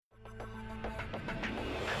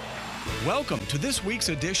Welcome to this week's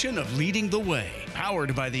edition of Leading the Way,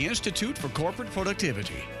 powered by the Institute for Corporate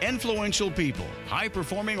Productivity. Influential people,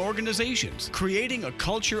 high-performing organizations, creating a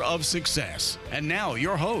culture of success. And now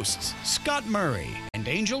your hosts, Scott Murray and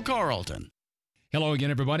Angel Carlton. Hello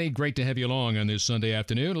again, everybody. Great to have you along on this Sunday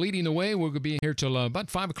afternoon. Leading the way, we're going to be here till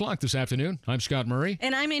about 5 o'clock this afternoon. I'm Scott Murray.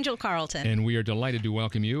 And I'm Angel Carlton. And we are delighted to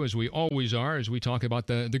welcome you, as we always are, as we talk about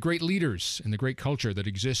the great leaders and the great culture that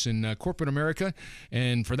exists in corporate America,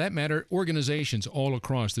 and for that matter, organizations all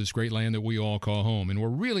across this great land that we all call home. And we're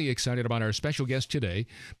really excited about our special guest today,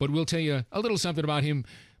 but we'll tell you a little something about him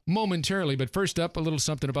momentarily. But first up, a little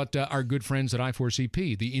something about our good friends at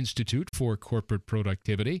I4CP, the Institute for Corporate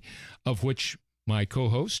Productivity, of which my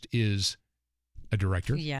co-host is a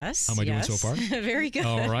director. Yes. How am I doing so far? Very good.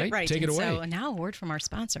 All right. Right. Take it away. So now a word from our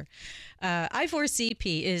sponsor.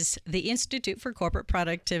 I4CP is the Institute for Corporate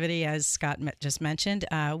Productivity, as Scott just mentioned.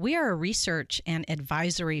 We are a research and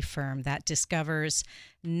advisory firm that discovers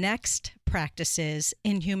next practices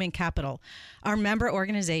in human capital. Our member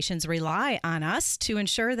organizations rely on us to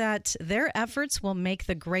ensure that their efforts will make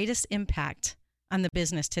the greatest impact on the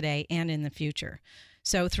business today and in the future.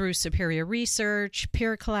 So through superior research,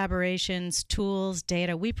 peer collaborations, tools,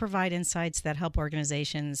 data, we provide insights that help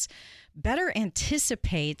organizations better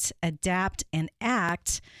anticipate, adapt, and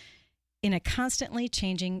act in a constantly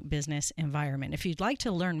changing business environment. If you'd like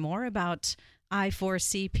to learn more about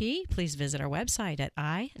I4CP, please visit our website at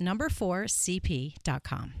i4cp.com.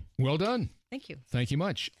 Well done. Thank you. Thank you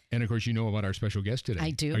much. And, of course, you know about our special guest today.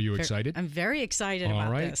 I do. Are you excited? I'm very excited All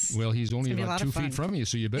about right. this. Well, he's only about 2 feet from you,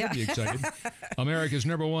 so you better be excited. America's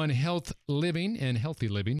 #1 health living and healthy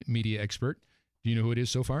living media expert. Do you know who it is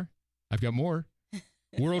so far? I've got more.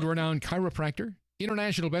 World-renowned chiropractor,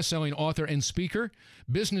 international best-selling author and speaker,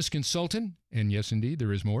 business consultant, and yes, indeed,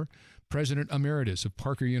 there is more, President Emeritus of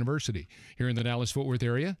Parker University here in the Dallas-Fort Worth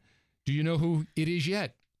area. Do you know who it is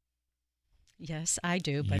yet? Yes, I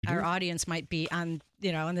do, but our audience might be on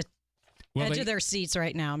the edge of their seats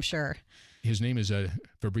right now, I'm sure. His name is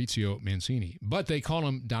Fabrizio Mancini, but they call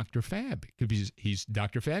him Dr. Fab because he's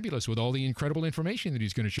Dr. Fabulous with all the incredible information that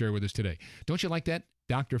he's going to share with us today. Don't you like that,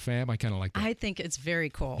 Dr. Fab? I kind of like that. I think it's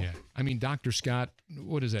very cool. Yeah. I mean, Dr. Scott,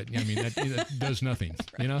 what is that? I mean, that does nothing,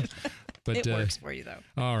 right. You know? But, it works for you, though.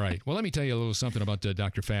 All right. Well, let me tell you a little something about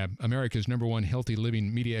Dr. Fab, America's #1 healthy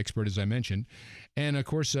living media expert, as I mentioned. And, of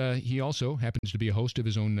course, he also happens to be a host of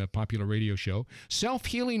his own popular radio show,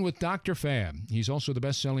 Self-Healing with Dr. Fab. He's also the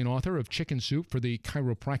best-selling author of Chicken Soup for the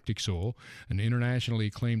Chiropractic Soul, an internationally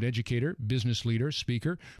acclaimed educator, business leader,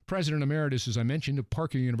 speaker, President Emeritus, as I mentioned, of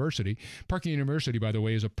Parker University. Parker University, by the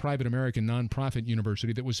way, is a private American nonprofit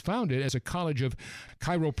university that was founded as a college of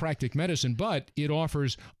chiropractic medicine, but it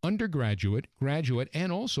offers undergraduate, graduate,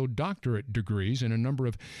 and also doctorate degrees in a number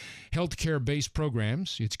of healthcare-based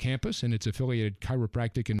programs. Its campus and its affiliated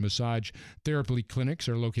chiropractic and massage therapy clinics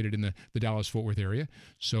are located in the Dallas-Fort Worth area.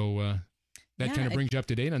 So that kind of brings you up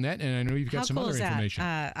to date on that, and I know you've got some other information.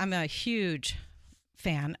 I'm a huge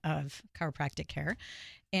fan of chiropractic care,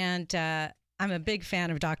 and I'm a big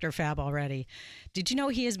fan of Dr. Fab already. Did you know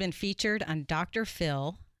he has been featured on Dr.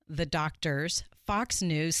 Phil, The Doctors, Fox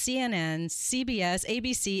News, CNN, CBS,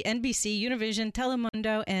 ABC, NBC, Univision,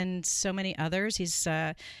 Telemundo, and so many others. He's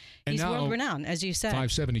world-renowned, as you said.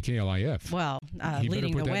 570 KLIF. Well,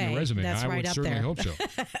 leading the way. That in the resume. That's right up there. I would certainly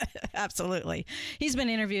hope so. Absolutely. He's been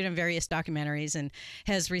interviewed in various documentaries and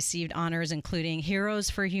has received honors including Heroes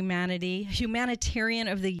for Humanity, Humanitarian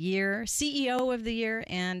of the Year, CEO of the Year,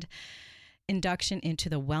 and induction into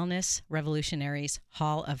the Wellness Revolutionaries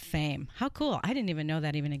Hall of Fame. How cool. I didn't even know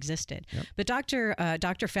that even existed. Yep. But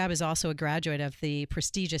Dr. Fab is also a graduate of the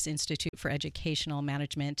prestigious Institute for Educational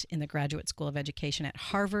Management in the Graduate School of Education at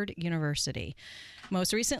Harvard University.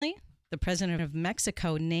 Most recently, the president of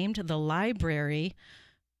Mexico named the library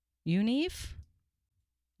UNIVE?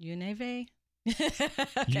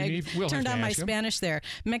 Okay, turned on my Spanish there.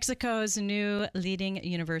 Mexico's new leading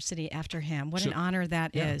university after him. What an honor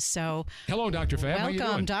that is. So, hello, Dr. Fab.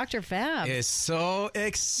 Welcome, Dr. Fab. It's so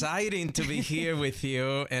exciting to be here with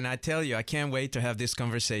you, and I tell you, I can't wait to have this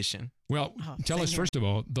conversation. Well, tell us first of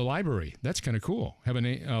all, the library. That's kind of cool. Have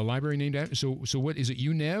a library named after. So what is it?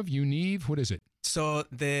 UNIVE? What is it? So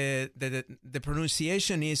the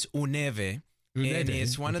pronunciation is UNEVE. And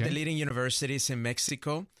it's one of the leading universities in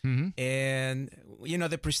Mexico. Mm-hmm. And,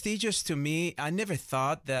 the prestigious to me, I never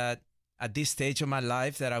thought that at this stage of my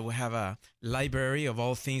life that I would have a library of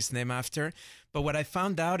all things named after. But what I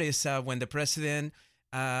found out is when the president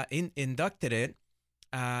inducted it,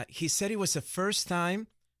 he said it was the first time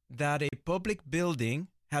that a public building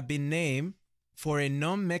had been named for a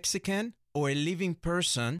non-Mexican or a living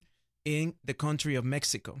person in the country of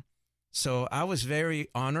Mexico. So I was very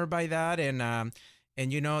honored by that. And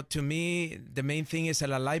you know, to me, the main thing is that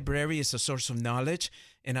a library is a source of knowledge.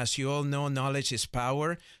 And as you all know, knowledge is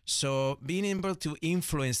power. So being able to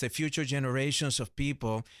influence the future generations of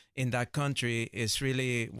people in that country is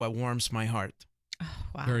really what warms my heart. Oh,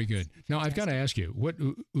 wow. Very good. Now, I've got to ask you, what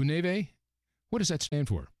UNEVE, what does that stand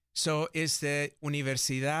for? So it's the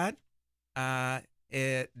Universidad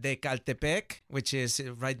de Caltepec, which is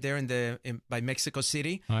right there by Mexico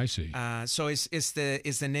City. I see. So it's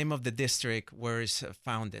the name of the district where it's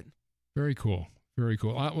founded. Very cool. Very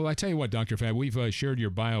cool. Well, I tell you what, Dr. Fab, we've shared your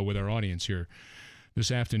bio with our audience here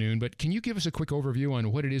this afternoon, but can you give us a quick overview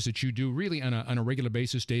on what it is that you do really on a regular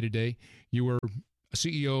basis, day to day? You were a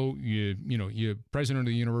CEO, you're president of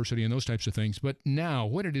the university and those types of things, but now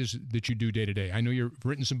what it is that you do day to day? I know you've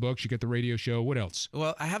written some books, you got the radio show. What else?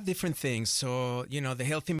 Well, I have different things. So, the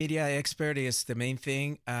healthy media expert is the main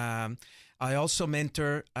thing. I also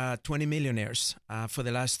mentor 20 millionaires for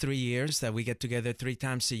the last 3 years that we get together 3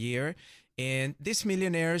 times a year. And these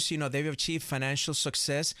millionaires, they've achieved financial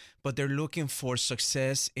success, but they're looking for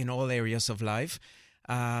success in all areas of life.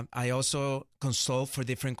 I also consult for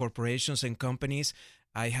different corporations and companies.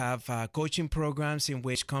 I have coaching programs in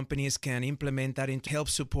which companies can implement that and help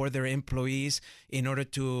support their employees in order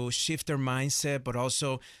to shift their mindset, but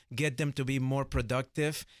also get them to be more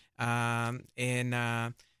productive. And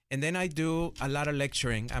then I do a lot of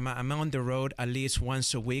lecturing. I'm on the road at least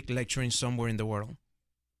once a week lecturing somewhere in the world.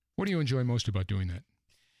 What do you enjoy most about doing that?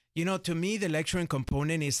 To me, the lecturing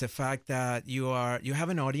component is the fact that you have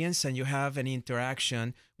an audience and you have an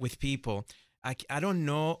interaction with people. I don't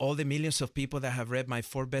know all the millions of people that have read my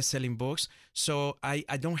 4 best-selling books, so I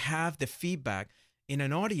don't have the feedback. In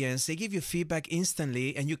an audience, they give you feedback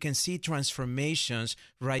instantly, and you can see transformations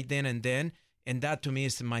right then and then. And that, to me,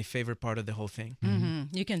 is my favorite part of the whole thing.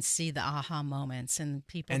 Mm-hmm. You can see the aha moments, and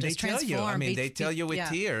people and just they tell you. transform. They tell you with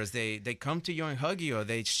tears. They come to you and hug you. Or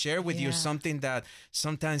they share with you something that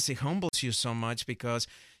sometimes it humbles you so much because,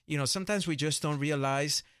 sometimes we just don't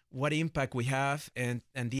realize what impact we have and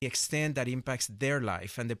the extent that impacts their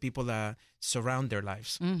life and the people that surround their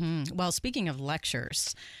lives. Mm-hmm. Well, speaking of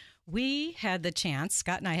lectures, we had the chance,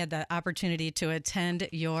 Scott and I had the opportunity to attend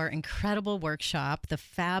your incredible workshop, the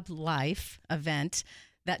Fab Life event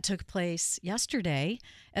that took place yesterday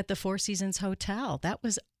at the Four Seasons Hotel. That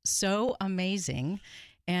was so amazing.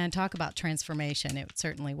 And talk about transformation. It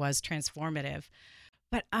certainly was transformative.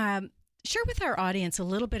 But share with our audience a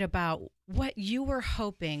little bit about what you were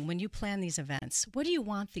hoping when you plan these events. What do you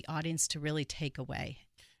want the audience to really take away?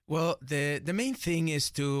 Well, the main thing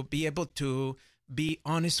is to be able to be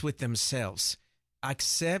honest with themselves.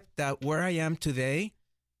 Accept that where I am today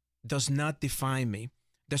does not define me.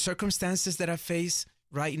 The circumstances that I face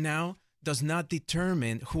right now does not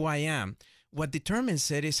determine who I am. What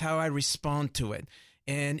determines it is how I respond to it.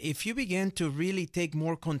 And if you begin to really take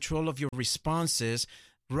more control of your responses,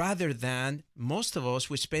 rather than most of us,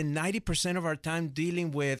 we spend 90% of our time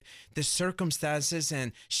dealing with the circumstances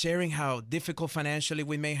and sharing how difficult financially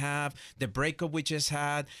we may have, the breakup we just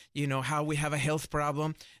had, how we have a health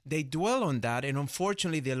problem. They dwell on that. And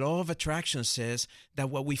unfortunately, the law of attraction says that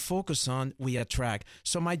what we focus on, we attract.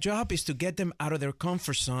 So my job is to get them out of their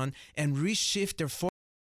comfort zone and reshift their focus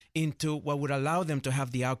into what would allow them to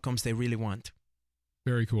have the outcomes they really want.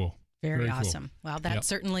 Very cool. Very awesome. Cool. Well, that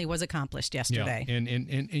certainly was accomplished yesterday. Yeah.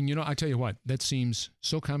 And I tell you what, that seems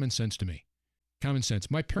so common sense to me. Common sense.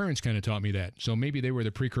 My parents kind of taught me that. So maybe they were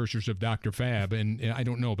the precursors of Dr. Fab, and I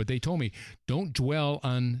don't know, but they told me, don't dwell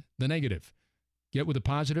on the negative. Get with the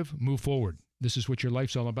positive, move forward. This is what your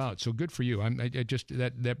life's all about. So good for you. I just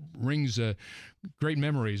that rings great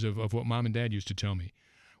memories of what Mom and Dad used to tell me.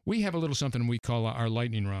 We have a little something we call our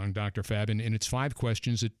lightning round, Dr. Fab, and it's 5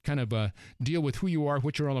 questions that kind of deal with who you are,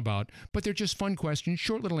 what you're all about, but they're just fun questions.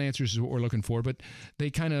 Short little answers is what we're looking for, but they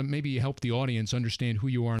kind of maybe help the audience understand who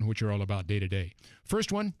you are and what you're all about day to day.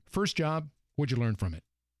 First one, first job, what'd you learn from it?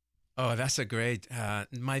 Oh, that's a great.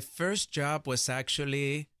 My first job was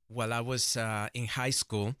actually while I was in high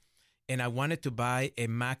school, and I wanted to buy a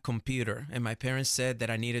Mac computer, and my parents said that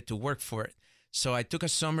I needed to work for it. So I took a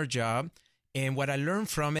summer job. And what I learned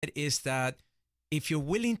from it is that if you're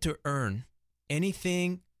willing to earn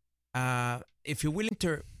anything, if you're willing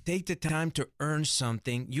to take the time to earn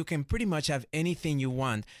something, you can pretty much have anything you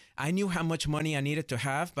want. I knew how much money I needed to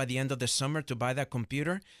have by the end of the summer to buy that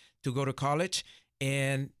computer, to go to college.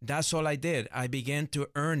 And that's all I did. I began to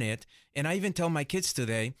earn it. And I even tell my kids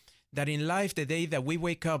today that in life, the day that we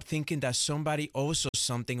wake up thinking that somebody owes us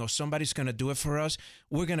something or somebody's going to do it for us,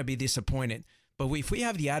 we're going to be disappointed. But if we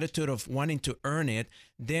have the attitude of wanting to earn it,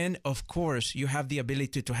 then of course you have the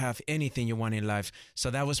ability to have anything you want in life. So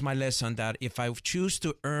that was my lesson, that if I choose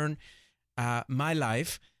to earn my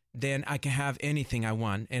life, then I can have anything I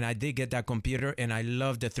want. And I did get that computer, and I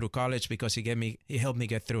loved it through college because it helped me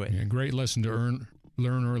get through it. Yeah, great lesson to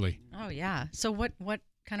learn early. Oh, yeah. So what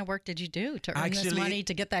kind of work did you do to earn this money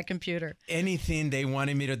to get that computer? Anything they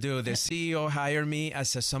wanted me to do. The CEO hired me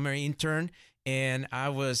as a summer intern, and I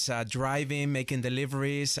was driving, making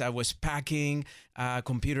deliveries. I was packing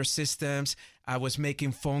computer systems. I was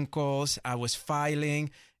making phone calls. I was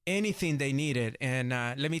filing, anything they needed. And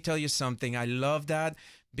let me tell you something. I love that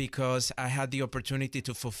because I had the opportunity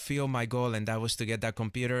to fulfill my goal, and that was to get that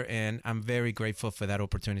computer. And I'm very grateful for that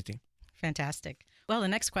opportunity. Fantastic. Well, the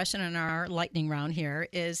next question in our lightning round here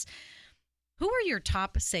is, who are your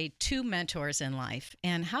top, say, 2 mentors in life,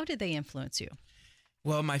 and how did they influence you?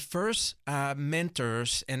 Well, my first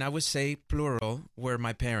mentors, and I would say plural, were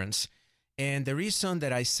my parents. And the reason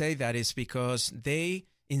that I say that is because they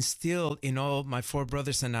instilled in all my 4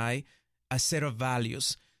 brothers and I a set of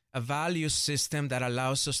values, a value system that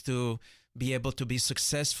allows us to be able to be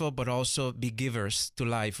successful, but also be givers to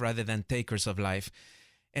life rather than takers of life.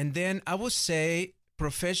 And then I would say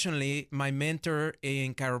professionally, my mentor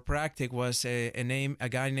in chiropractic was a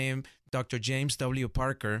guy named Dr. James W.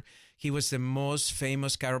 Parker. He was the most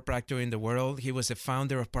famous chiropractor in the world. He was the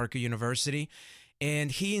founder of Parker University, and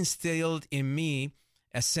he instilled in me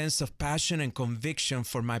a sense of passion and conviction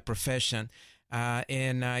for my profession.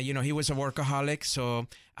 He was a workaholic, so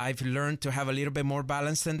I've learned to have a little bit more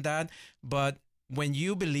balance than that. But when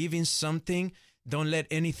you believe in something, don't let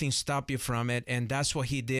anything stop you from it. And that's what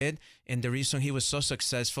he did. And the reason he was so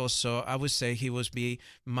successful. So I would say he was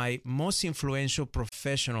my most influential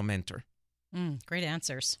professional mentor. Great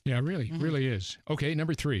answers. Yeah, really is. Okay,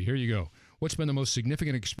 number 3, here you go. What's been the most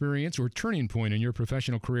significant experience or turning point in your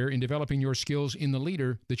professional career in developing your skills in the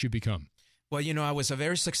leader that you've become? Well, I was a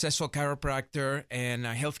very successful chiropractor and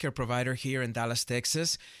a healthcare provider here in Dallas,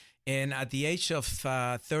 Texas. And at the age of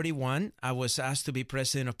 31, I was asked to be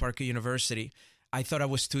president of Parker University. I thought I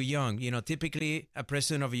was too young. Typically a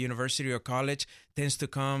president of a university or college tends to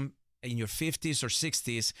come in your 50s or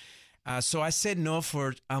 60s. So I said no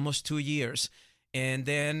for almost 2 years. And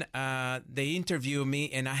then they interviewed me,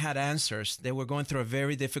 and I had answers. They were going through a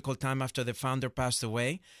very difficult time after the founder passed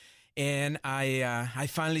away. And I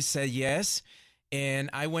finally said yes. And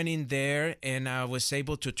I went in there, and I was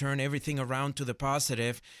able to turn everything around to the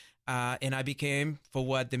positive. And I became, for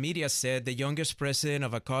what the media said, the youngest president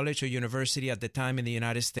of a college or university at the time in the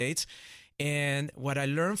United States. And what I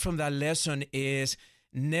learned from that lesson is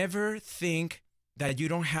never think that you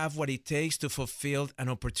don't have what it takes to fulfill an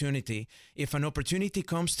opportunity. If an opportunity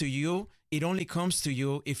comes to you, it only comes to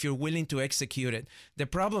you if you're willing to execute it. The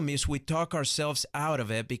problem is we talk ourselves out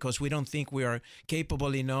of it because we don't think we are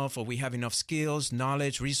capable enough or we have enough skills,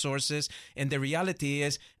 knowledge, resources. And the reality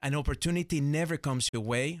is an opportunity never comes your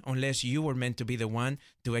way unless you were meant to be the one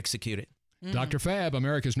to execute it. Dr. Fab,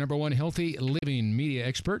 America's #1 healthy living media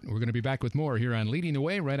expert. We're going to be back with more here on Leading the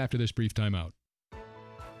Way right after this brief timeout.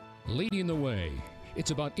 Leading the Way.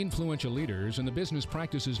 It's about influential leaders and the business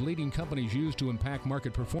practices leading companies use to impact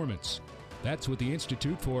market performance. That's what the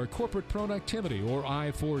Institute for Corporate Productivity, or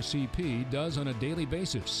I4CP, does on a daily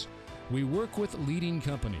basis. We work with leading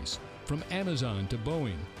companies, from Amazon to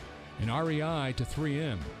Boeing, and REI to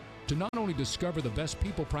 3M, to not only discover the best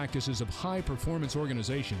people practices of high-performance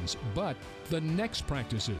organizations, but the next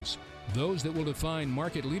practices, those that will define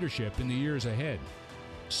market leadership in the years ahead.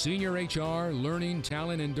 Senior HR, learning,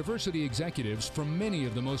 talent, and diversity executives from many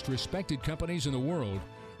of the most respected companies in the world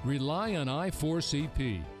rely on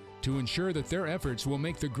I4CP to ensure that their efforts will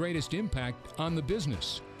make the greatest impact on the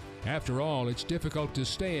business. After all, it's difficult to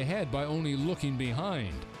stay ahead by only looking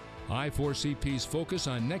behind. I4CP's focus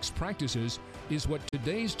on next practices is what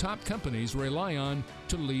today's top companies rely on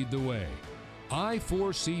to lead the way.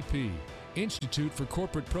 I4CP, Institute for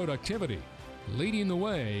Corporate Productivity, leading the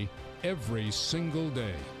way every single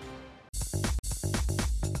day.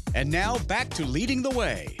 And now back to Leading the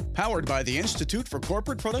Way, powered by the Institute for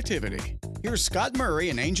Corporate Productivity. Here's Scott Murray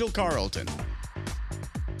and Angel Carlton.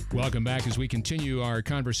 Welcome back as we continue our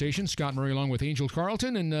conversation. Scott Murray along with Angel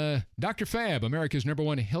Carlton and Dr. Fab, America's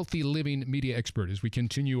 #1 healthy living media expert, as we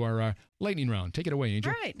continue our lightning round. Take it away,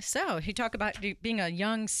 Angel. All right. So you talk about being a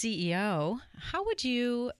young CEO. How would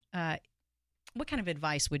you, what kind of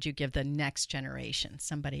advice would you give the next generation,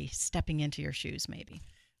 somebody stepping into your shoes maybe?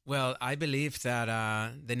 Well, I believe that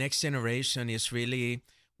the next generation is really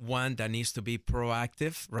one that needs to be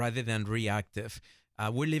proactive rather than reactive.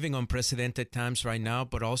 We're living unprecedented times right now,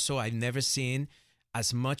 but also I've never seen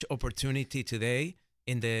as much opportunity today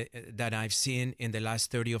that I've seen in the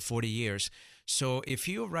last 30 or 40 years. So if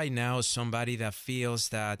you're right now somebody that feels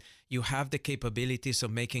that you have the capabilities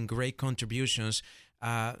of making great contributions,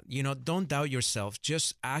 don't doubt yourself.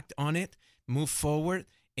 Just act on it, move forward,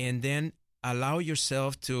 and then allow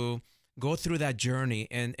yourself to go through that journey.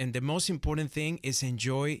 And the most important thing is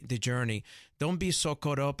enjoy the journey. Don't be so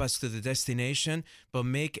caught up as to the destination, but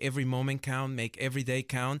make every moment count, make every day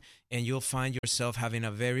count, and you'll find yourself having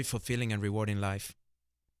a very fulfilling and rewarding life.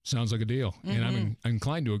 Sounds like a deal. Mm-hmm. And I'm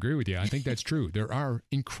inclined to agree with you. I think that's true. There are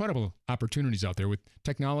incredible opportunities out there with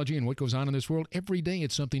technology and what goes on in this world. Every day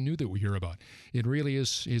it's something new that we hear about. It really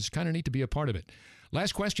is kind of neat to be a part of it.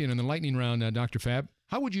 Last question in the lightning round, Dr. Fab.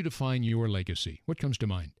 How would you define your legacy? What comes to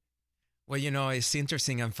mind? Well, it's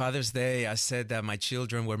interesting. On Father's Day, I said that my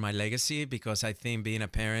children were my legacy because I think being a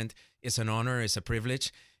parent is an honor, it's a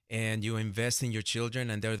privilege, and you invest in your children,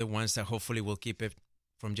 and they're the ones that hopefully will keep it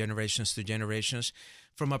from generations to generations.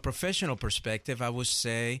 From a professional perspective, I would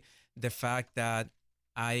say the fact that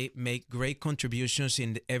I make great contributions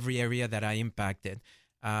in every area that I impacted,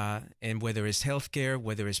 and whether it's healthcare,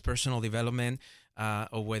 whether it's personal development,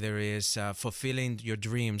 or whether it's fulfilling your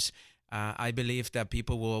dreams, I believe that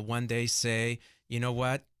people will one day say, you know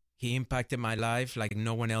what, he impacted my life like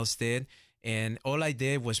no one else did. And all I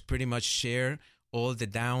did was pretty much share all the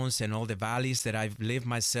downs and all the valleys that I've lived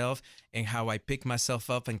myself and how I picked myself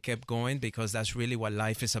up and kept going, because that's really what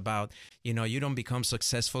life is about. You don't become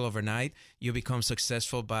successful overnight. You become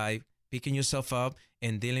successful by picking yourself up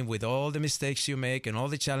and dealing with all the mistakes you make and all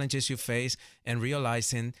the challenges you face and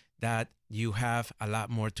realizing that you have a lot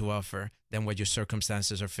more to offer than what your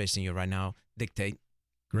circumstances are facing you right now dictate.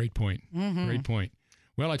 Great point. Mm-hmm. Great point.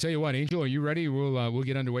 Well, I tell you what, Angel, are you ready? We'll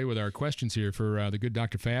get underway with our questions here for the good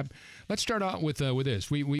Dr. Fab. Let's start out with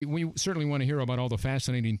this. We certainly want to hear about all the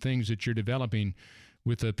fascinating things that you're developing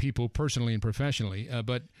with the people personally and professionally,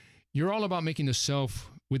 but you're all about making the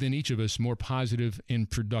self within each of us more positive and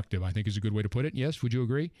productive, I think is a good way to put it. Yes, would you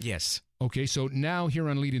agree? Yes. Okay, so now here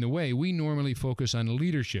on Leading the Way, we normally focus on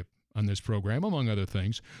leadership on this program, among other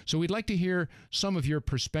things. So we'd like to hear some of your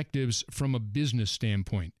perspectives from a business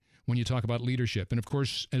standpoint when you talk about leadership. And of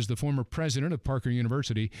course, as the former president of Parker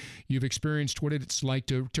University, you've experienced what it's like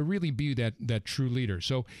to really be that true leader.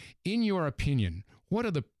 So in your opinion, what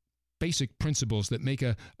are the basic principles that make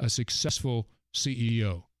a successful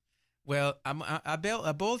CEO? Well,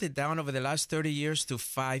 I boiled it down over the last 30 years to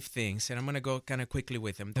 5 things, and I'm going to go kind of quickly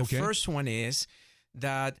with them. The first one is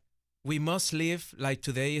that we must live like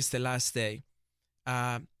today is the last day.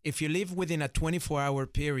 If you live within a 24-hour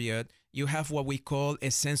period, you have what we call a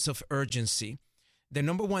sense of urgency. The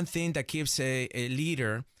number one thing that keeps a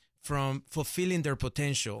leader from fulfilling their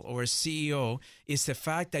potential, or a CEO, is the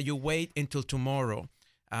fact that you wait until tomorrow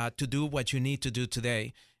to do what you need to do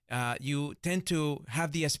today. You tend to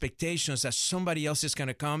have the expectations that somebody else is going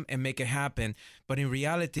to come and make it happen. But in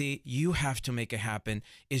reality, you have to make it happen.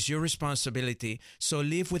 It's your responsibility. So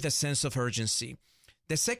live with a sense of urgency.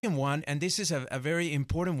 The second one, and this is a very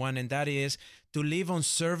important one, and that is to live on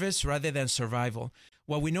service rather than survival.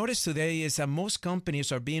 What we notice today is that most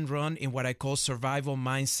companies are being run in what I call survival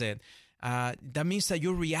mindset. That means that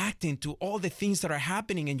you're reacting to all the things that are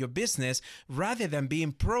happening in your business rather than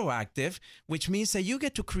being proactive, which means that you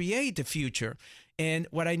get to create the future. And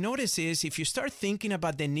what I notice is if you start thinking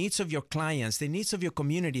about the needs of your clients, the needs of your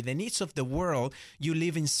community, the needs of the world, you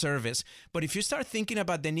live in service. But if you start thinking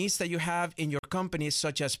about the needs that you have in your company,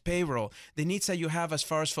 such as payroll, the needs that you have as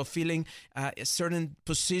far as fulfilling certain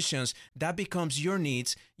positions, that becomes your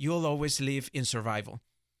needs. You'll always live in survival.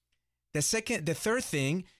 The third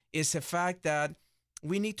thing is the fact that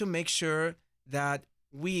we need to make sure that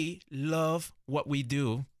we love what we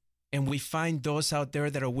do and we find those out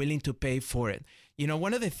there that are willing to pay for it.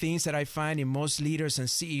 One of the things that I find in most leaders and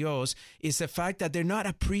CEOs is the fact that they're not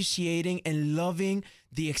appreciating and loving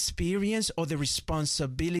the experience or the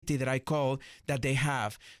responsibility that I call that they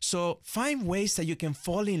have. So find ways that you can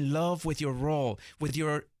fall in love with your role, with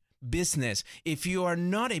your business. If you are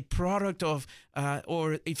not a product of,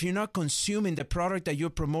 or if you're not consuming the product that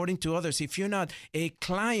you're promoting to others, if you're not a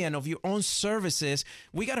client of your own services,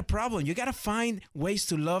 we got a problem. You got to find ways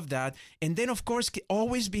to love that. And then, of course,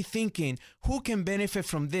 always be thinking, who can benefit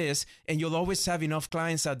from this? And you'll always have enough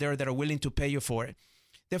clients out there that are willing to pay you for it.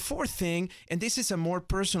 The fourth thing, and this is a more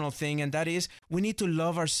personal thing, and that is we need to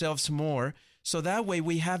love ourselves more. So that way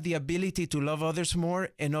we have the ability to love others more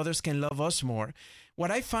and others can love us more. What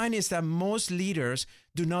I find is that most leaders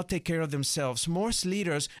do not take care of themselves. Most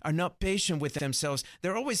leaders are not patient with themselves.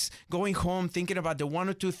 They're always going home thinking about the one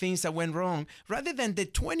or two things that went wrong rather than the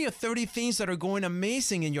 20 or 30 things that are going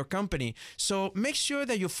amazing in your company. So make sure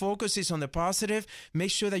that your focus is on the positive.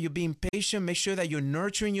 Make sure that you're being patient. Make sure that you're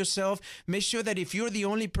nurturing yourself. Make sure that if you're the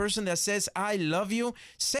only person that says, I love you,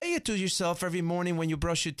 say it to yourself every morning when you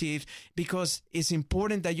brush your teeth, because it's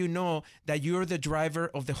important that you know that you're the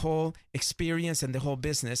driver of the whole experience and the whole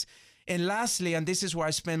business. And lastly, and this is where I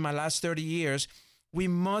spent my last 30 years, we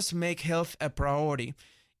must make health a priority.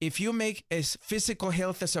 If you make physical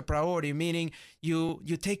health as a priority, meaning you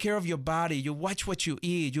take care of your body, you watch what you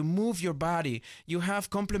eat, you move your body, you have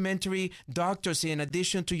complementary doctors in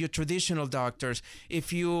addition to your traditional doctors.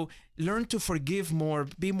 If you learn to forgive more,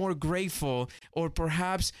 be more grateful, or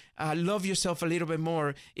perhaps love yourself a little bit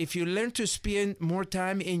more. If you learn to spend more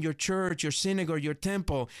time in your church, your synagogue, your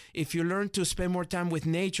temple, if you learn to spend more time with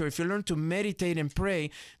nature, if you learn to meditate and pray,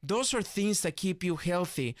 those are things that keep you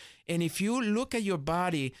healthy. And if you look at your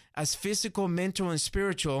body as physical, mental, and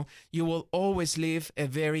spiritual, you will always live a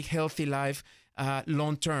very healthy life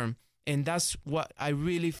long term. And that's what I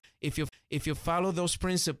really, if you follow those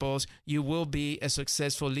principles, you will be a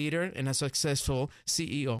successful leader and a successful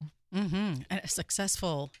CEO. Mm-hmm. And a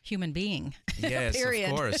successful human being. Yes, period.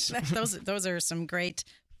 Of course. Those are some great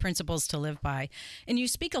principles to live by. And you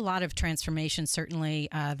speak a lot of transformation. Certainly,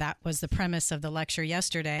 that was the premise of the lecture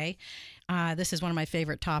yesterday. This is one of my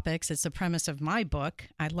favorite topics. It's the premise of my book.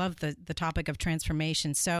 I love the topic of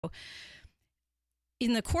transformation. So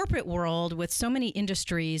in the corporate world, with so many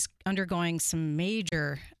industries undergoing some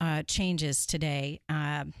major changes today,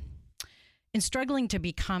 and struggling to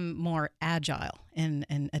become more agile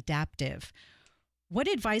and adaptive, what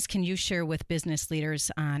advice can you share with business leaders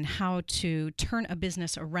on how to turn a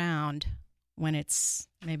business around when it's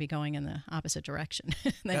maybe going in the opposite direction?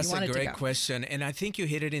 That's a great question. And I think you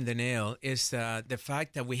hit it in the nail, is the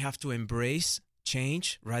fact that we have to embrace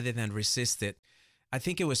change rather than resist it. I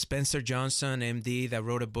think it was Spencer Johnson, MD, that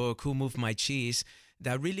wrote a book, Who Moved My Cheese,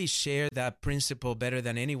 that really shared that principle better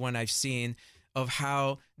than anyone I've seen, of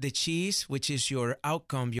how the cheese, which is your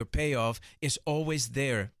outcome, your payoff, is always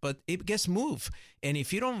there, but it gets moved. And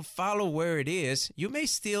if you don't follow where it is, you may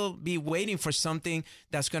still be waiting for something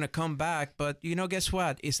that's going to come back. But guess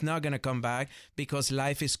what? It's not going to come back because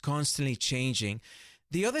life is constantly changing.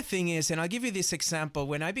 The other thing is, and I'll give you this example,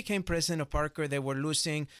 when I became president of Parker, they were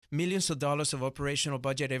losing millions of dollars of operational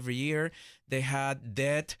budget every year. They had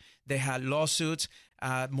debt, they had lawsuits,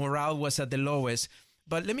 morale was at the lowest.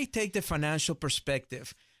 But let me take the financial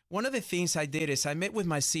perspective. One of the things I did is I met with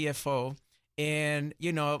my CFO, and,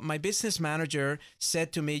 my business manager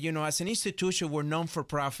said to me, as an institution, we're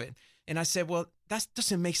non-for-profit. And I said, well, that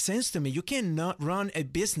doesn't make sense to me. You cannot run a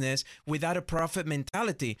business without a profit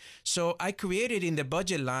mentality. So I created in the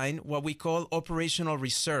budget line what we call operational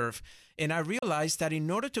reserve. And I realized that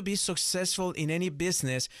in order to be successful in any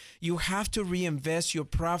business, you have to reinvest your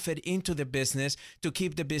profit into the business to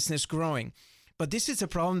keep the business growing. But this is a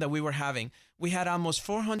problem that we were having. We had almost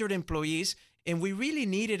 400 employees, and we really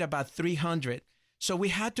needed about 300. So we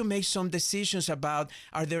had to make some decisions about,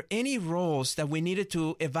 are there any roles that we needed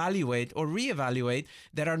to evaluate or reevaluate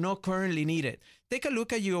that are not currently needed? Take a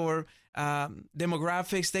look at your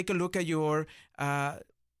demographics. Take a look at your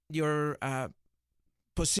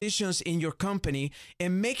positions in your company,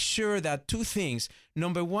 and make sure that two things.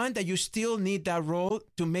 Number one, that you still need that role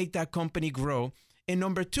to make that company grow. And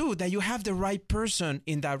number two, that you have the right person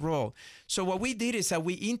in that role. So what we did is that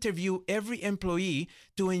we interview every employee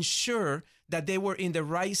to ensure that they were in the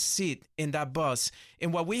right seat in that bus.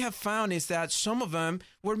 And what we have found is that some of them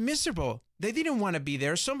were miserable. They didn't want to be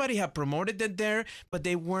there. Somebody had promoted them there, but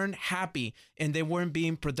they weren't happy and they weren't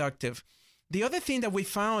being productive. The other thing that we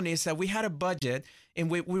found is that we had a budget, and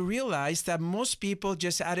we realized that most people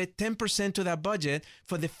just added 10% to that budget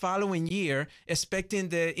for the following year, expecting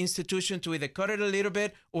the institution to either cut it a little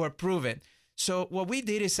bit or approve it. So what we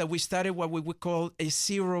did is that we started what we would call a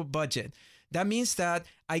zero budget. That means that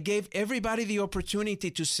I gave everybody the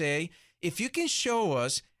opportunity to say, if you can show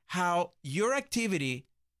us how your activity,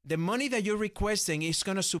 the money that you're requesting, is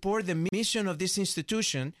going to support the mission of this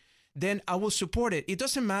institution, then I will support it. It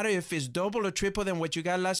doesn't matter if it's double or triple than what you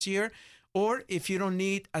got last year, or if you don't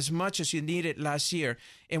need as much as you needed last year.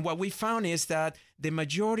 And what we found is that the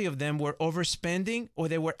majority of them were overspending, or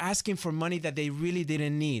they were asking for money that they really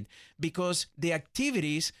didn't need, because the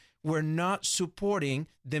activities were not supporting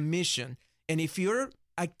the mission. And if your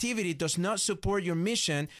activity does not support your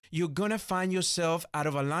mission, you're going to find yourself out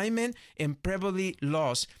of alignment and probably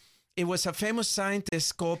lost. It was a famous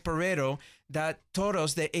scientist called Pareto that taught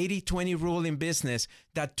us the 80-20 rule in business,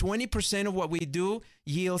 that 20% of what we do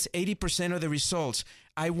yields 80% of the results.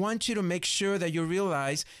 I want you to make sure that you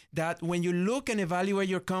realize that when you look and evaluate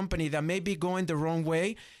your company that may be going the wrong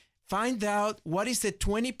way, find out what is the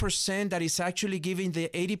 20% that is actually giving the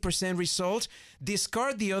 80% results.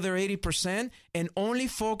 Discard the other 80% and only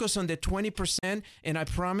focus on the 20%. And I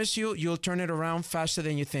promise you, you'll turn it around faster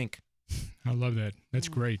than you think. I love that. That's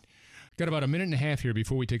great. Got about a minute and a half here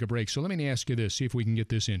before we take a break. So let me ask you this, see if we can get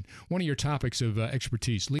this in. One of your topics of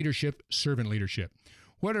expertise, leadership, servant leadership.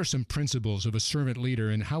 What are some principles of a servant leader,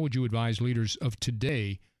 and how would you advise leaders of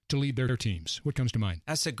today to lead their teams? What comes to mind?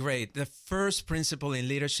 That's a great. The first principle in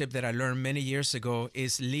leadership that I learned many years ago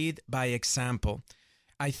is lead by example.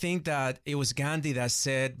 I think that it was Gandhi that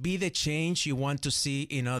said, be the change you want to see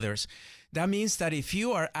in others. That means that if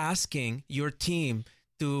you are asking your team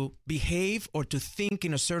to behave or to think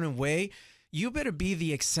in a certain way, you better be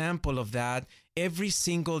the example of that every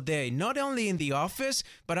single day, not only in the office,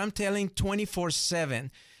 but I'm telling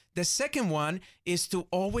 24/7. The second one is to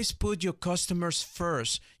always put your customers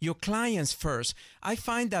first, your clients first. I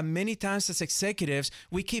find that many times as executives,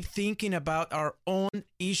 we keep thinking about our own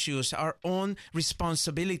issues, our own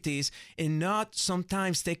responsibilities, and not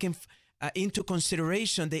sometimes taking into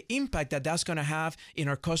consideration the impact that that's going to have in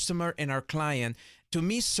our customer and our client. To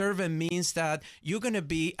me, servant means that you're going to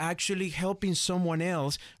be actually helping someone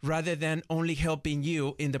else rather than only helping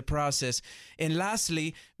you in the process. And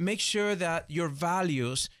lastly, make sure that your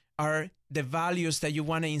values are the values that you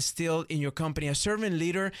want to instill in your company. A servant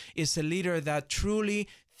leader is a leader that truly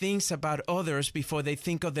thinks about others before they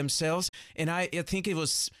think of themselves. And I think it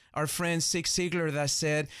was our friend Zig Ziglar that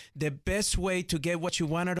said, the best way to get what you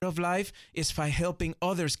want out of life is by helping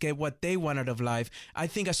others get what they want out of life. I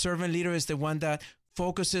think a servant leader is the one that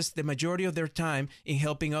focuses the majority of their time in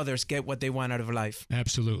helping others get what they want out of life.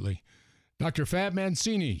 Absolutely. Dr. Fab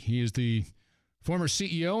Mancini, he is the former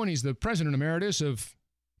CEO and he's the president emeritus of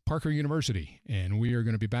Parker University. And we are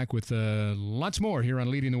going to be back with lots more here on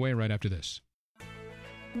Leading the Way right after this.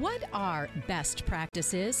 What are best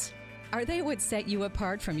practices? Are they what set you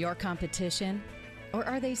apart from your competition? Or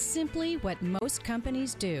are they simply what most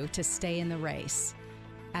companies do to stay in the race?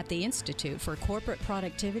 At the Institute for Corporate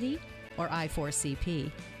Productivity, or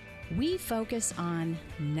I4CP, we focus on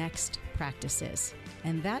next practices.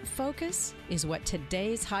 And that focus is what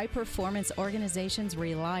today's high-performance organizations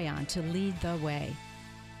rely on to lead the way.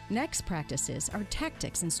 Next practices are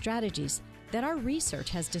tactics and strategies that our research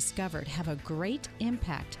has discovered have a great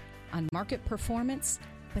impact on market performance,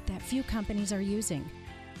 but that few companies are using.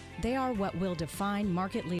 They are what will define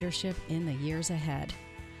market leadership in the years ahead.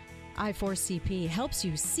 I4CP helps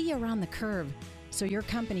you see around the curve so your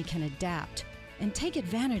company can adapt and take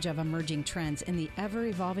advantage of emerging trends in the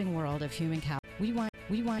ever-evolving world of human capital. We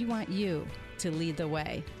want you to lead the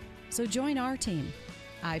way. So join our team,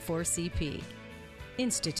 I4CP,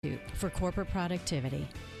 Institute for Corporate Productivity,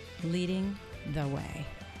 leading the way.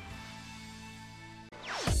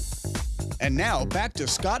 And now back to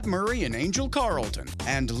Scott Murray and Angel Carlton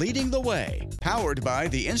and Leading the Way, powered by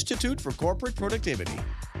the Institute for Corporate Productivity.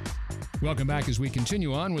 Welcome back as we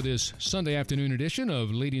continue on with this Sunday afternoon edition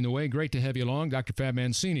of Leading the Way. Great to have you along. Dr. Fab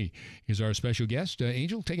Mancini is our special guest.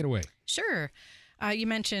 Angel, take it away. Sure. You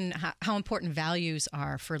mentioned how important values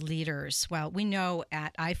are for leaders. Well, we know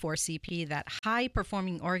at I4CP that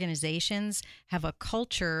high-performing organizations have a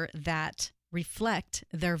culture that reflect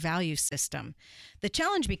their value system. The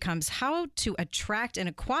challenge becomes how to attract and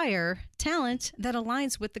acquire talent that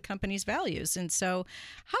aligns with the company's values. And so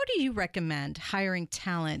how do you recommend hiring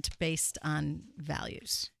talent based on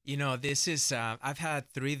values? You know, this is, I've had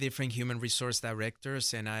 3 different human resource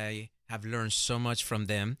directors, and I have learned so much from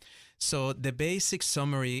them. So the basic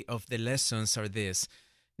summary of the lessons are this.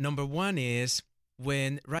 Number 1 is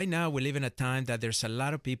right now we live in a time that there's a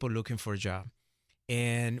lot of people looking for a job.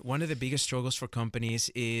 And one of the biggest struggles for companies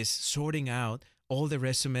is sorting out all the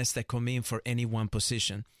resumes that come in for any one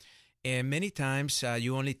position. And many times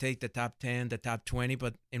you only take the top 10, the top 20,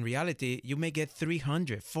 but in reality, you may get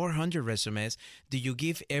 300, 400 resumes. Do you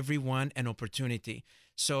give everyone an opportunity?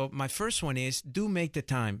 So my first one is do make the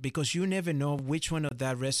time, because you never know which one of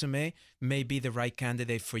that resume may be the right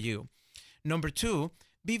candidate for you. Number 2,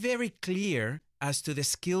 be very clear as to the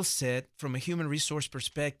skill set from a human resource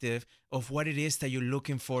perspective of what it is that you're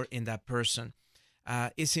looking for in that person.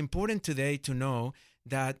 It's important today to know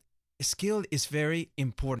that skill is very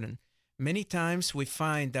important. Many times we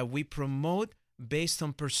find that we promote based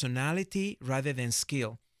on personality rather than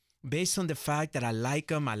skill. based on the fact that I like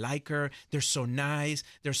them, I like her, they're so nice,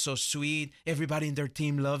 they're so sweet, everybody in their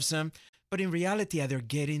team loves them. But in reality, they're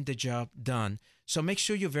getting the job done. So make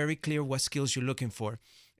sure you're very clear what skills you're looking for.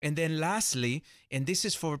 And then lastly, and this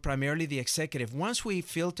is for primarily the executive, once we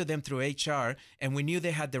filter them through HR and we knew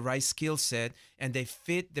they had the right skill set and they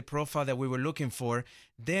fit the profile that we were looking for,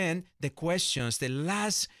 then the questions, the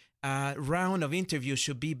last round of interviews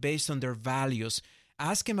should be based on their values.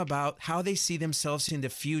 Ask them about how they see themselves in the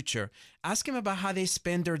future. Ask them about how they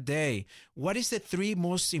spend their day. What is the 3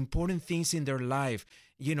 most important things in their life?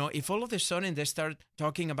 You know, if all of a sudden they start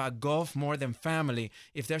talking about golf more than family,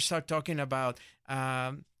 if they start talking about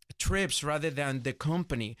trips rather than the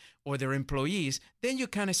company or their employees, then you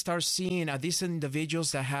kind of start seeing these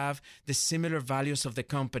individuals that have the similar values of the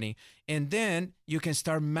company. And then you can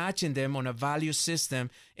start matching them on a value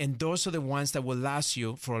system, and those are the ones that will last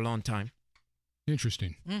you for a long time.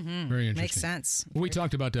 Interesting. Mm-hmm. Very interesting. Makes sense. Well, we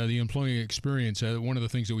talked about the employee experience. One of the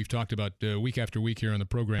things that we've talked about week after week here on the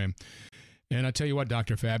program. And I tell you what,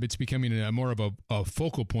 Dr. Fab, it's becoming more of a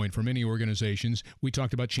focal point for many organizations. We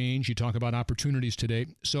talked about change. You talk about opportunities today.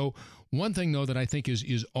 So one thing, though, that I think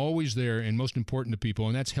is always there and most important to people,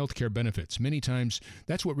 and that's healthcare benefits. Many times,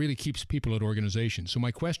 that's what really keeps people at organizations. So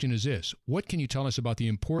my question is this. What can you tell us about the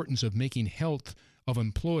importance of making health of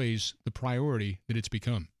employees the priority that it's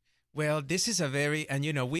become? Well, this is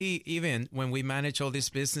and we, even when we manage all these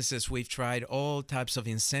businesses, we've tried all types of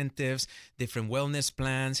incentives, different wellness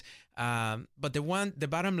plans. But the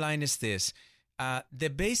bottom line is this, the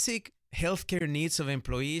basic healthcare needs of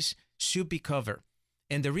employees should be covered.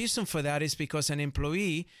 And the reason for that is because an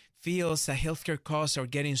employee feels that healthcare costs are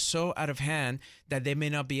getting so out of hand that they may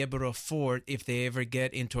not be able to afford if they ever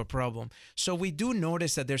get into a problem. So we do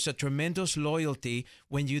notice that there's a tremendous loyalty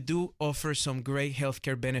when you do offer some great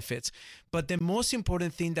healthcare benefits. But the most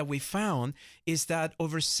important thing that we found is that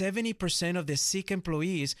over 70% of the sick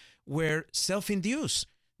employees were self-induced.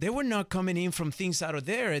 They were not coming in from things out of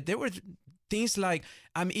there. They were things like,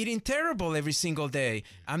 I'm eating terrible every single day.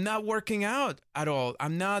 I'm not working out at all.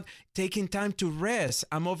 I'm not taking time to rest.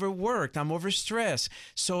 I'm overworked. I'm overstressed.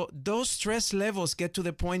 So those stress levels get to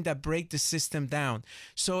the point that break the system down.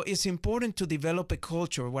 So it's important to develop a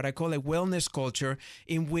culture, what I call a wellness culture,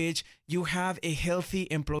 in which you have a healthy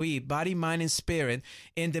employee, body, mind, and spirit.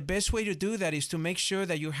 And the best way to do that is to make sure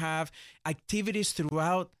that you have activities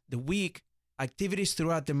throughout the week, activities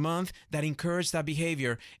throughout the month that encourage that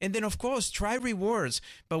behavior. And then, of course, try rewards.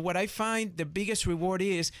 But what I find the biggest reward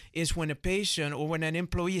is when a patient or when an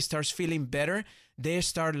employee starts feeling better, they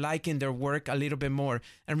start liking their work a little bit more.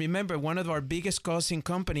 And remember, one of our biggest costs in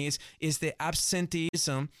companies is the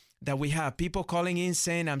absenteeism that we have. People calling in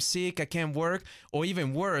saying, I'm sick, I can't work, or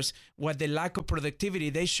even worse, what the lack of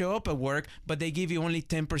productivity. They show up at work, but they give you only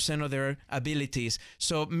 10% of their abilities.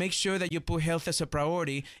 So make sure that you put health as a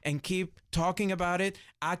priority and keep talking about it,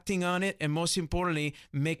 acting on it, and most importantly,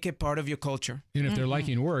 make it part of your culture. And if they're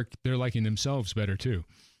liking work, they're liking themselves better too,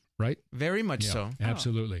 right? Very much so.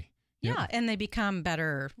 Absolutely. Yeah, Yep. and they become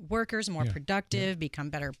better workers, more productive,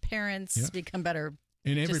 become better parents, become better.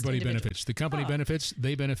 And everybody benefits. The company benefits,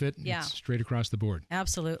 they benefit. Yeah. It's straight across the board.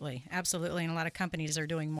 Absolutely. Absolutely. And a lot of companies are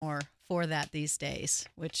doing more for that these days,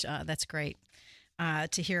 which that's great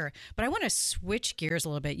to hear. But I want to switch gears a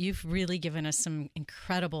little bit. You've really given us some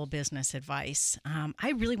incredible business advice.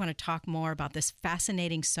 I really want to talk more about this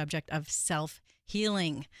fascinating subject of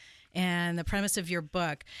self-healing and the premise of your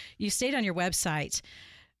book. You state on your website,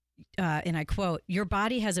 and I quote, "Your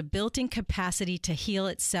body has a built-in capacity to heal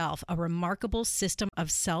itself, a remarkable system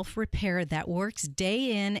of self-repair that works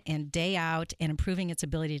day in and day out, and improving its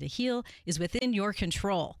ability to heal is within your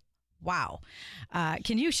control." Wow.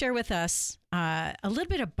 Can you share with us a little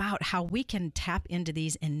bit about how we can tap into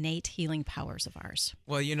these innate healing powers of ours?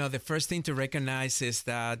 Well, the first thing to recognize is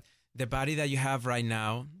that the body that you have right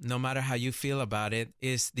now, no matter how you feel about it,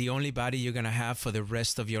 is the only body you're going to have for the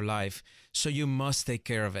rest of your life. So you must take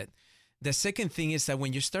care of it. The second thing is that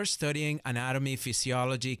when you start studying anatomy,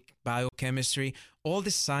 physiology, biochemistry, all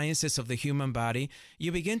the sciences of the human body,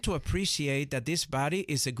 you begin to appreciate that this body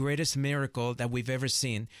is the greatest miracle that we've ever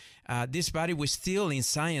seen. This body, we're still in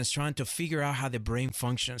science trying to figure out how the brain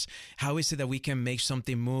functions. How is it that we can make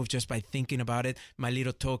something move just by thinking about it? My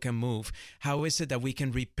little toe can move. How is it that we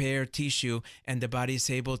can repair tissue and the body is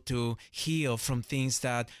able to heal from things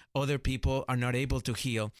that other people are not able to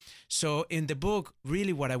heal? So in the book,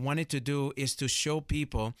 really what I wanted to do is to show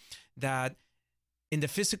people that in the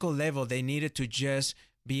physical level, they needed to just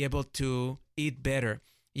be able to eat better.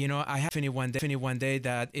 I have one day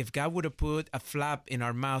that if God would have put a flap in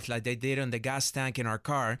our mouth like they did on the gas tank in our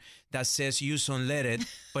car, that says use unleaded,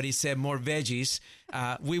 but it said more veggies,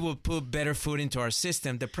 we will put better food into our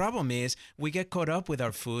system. The problem is we get caught up with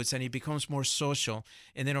our foods and it becomes more social.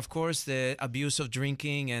 And then, of course, the abuse of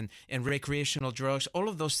drinking and recreational drugs, all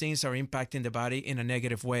of those things are impacting the body in a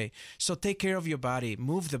negative way. So take care of your body,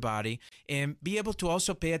 move the body, and be able to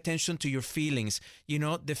also pay attention to your feelings. You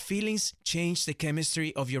know, the feelings change the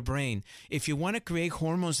chemistry of your brain. If you want to create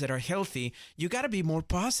hormones that are healthy, you got to be more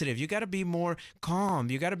positive. You got to be more calm.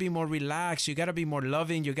 You got to be more relaxed. You got to be more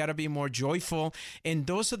loving. You got to be more joyful. And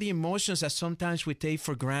those are the emotions that sometimes we take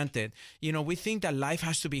for granted. You know, we think that life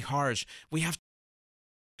has to be harsh.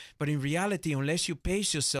 But in reality, unless you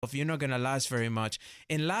pace yourself, you're not going to last very much.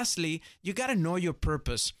 And lastly, you got to know your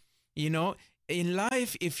purpose. You know, in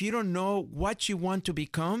life, if you don't know what you want to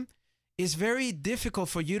become, it's very difficult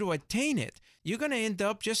for you to attain it. You're going to end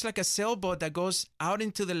up just like a sailboat that goes out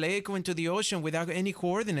into the lake or into the ocean without any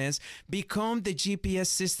coordinates. Become the GPS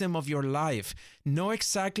system of your life. Know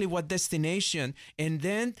exactly what destination, and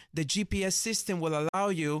then the GPS system will allow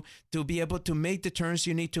you to be able to make the turns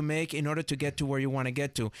you need to make in order to get to where you want to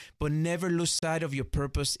get to. But never lose sight of your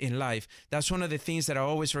purpose in life. That's one of the things that I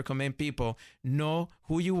always recommend people. Know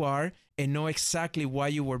who you are and know exactly why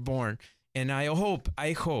you were born. And I hope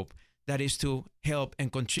that is to help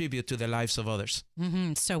and contribute to the lives of others.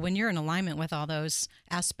 Mm-hmm. So when you're in alignment with all those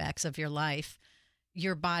aspects of your life,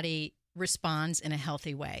 your body responds in a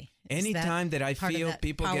healthy way. Anytime that I feel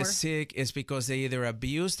people get sick, it's because they either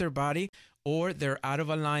abuse their body or they're out of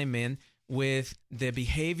alignment with the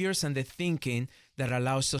behaviors and the thinking that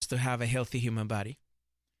allows us to have a healthy human body.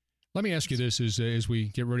 Let me ask you this as we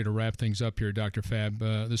get ready to wrap things up here, Dr. Fab.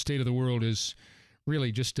 The state of the world is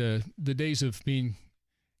really just the days of being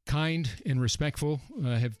kind and respectful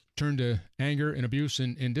have turned to anger and abuse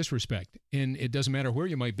and disrespect. And it doesn't matter where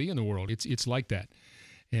you might be in the world. It's like that.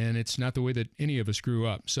 And it's not the way that any of us grew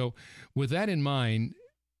up. So with that in mind,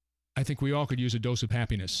 I think we all could use a dose of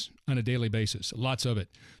happiness on a daily basis, lots of it.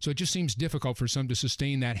 So it just seems difficult for some to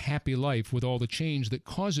sustain that happy life with all the change that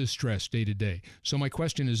causes stress day to day. So my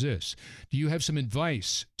question is this: do you have some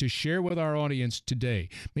advice to share with our audience today,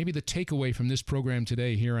 maybe the takeaway from this program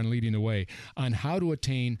today here on Leading the Way, on how to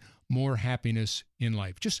attain more happiness in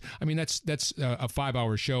life? Just, I mean, that's a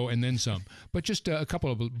 5-hour show and then some, but just a couple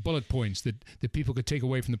of bullet points that people could take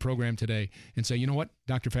away from the program today and say, you know what,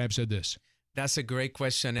 Dr. Fab said this. That's a great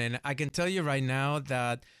question. And I can tell you right now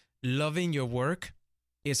that loving your work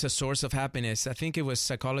is a source of happiness. I think it was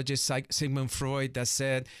psychologist Sigmund Freud that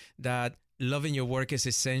said that loving your work is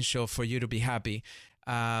essential for you to be happy.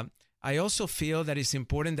 I also feel that it's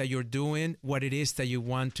important that you're doing what it is that you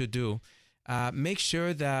want to do. Make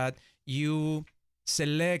sure that you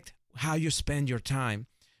select how you spend your time.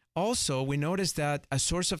 Also, we notice that a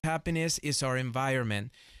source of happiness is our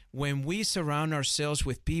environment. When we surround ourselves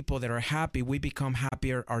with people that are happy, we become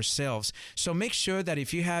happier ourselves. So make sure that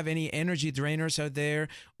if you have any energy drainers out there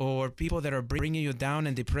or people that are bringing you down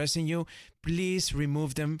and depressing you, please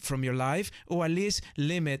remove them from your life, or at least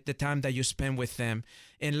limit the time that you spend with them.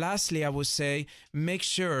 And lastly, I would say, make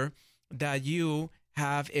sure that you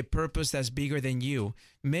have a purpose that's bigger than you.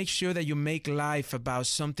 Make sure that you make life about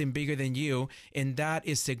something bigger than you, and that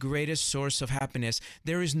is the greatest source of happiness.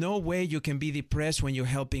 There is no way you can be depressed when you're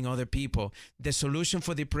helping other people. The solution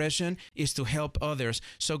for depression is to help others.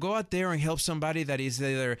 So go out there and help somebody that is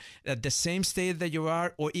either at the same state that you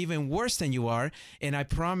are or even worse than you are, and I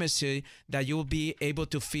promise you that you'll be able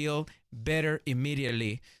to feel better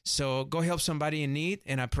immediately. So go help somebody in need,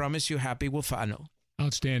 and I promise you happy will follow.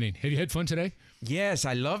 Outstanding. Have you had fun today? Yes,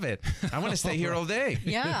 I love it. I want to stay here all day.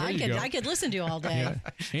 Yeah, I could listen to you all day.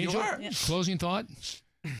 Yeah. Angel, closing thought?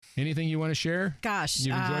 Anything you want to share? Gosh,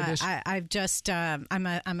 you enjoyed this? I've just I'm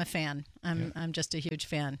a fan. I'm just a huge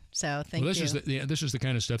fan. So thank you. This is the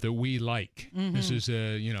kind of stuff that we like. Mm-hmm. This is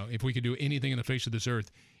if we could do anything in the face of this earth,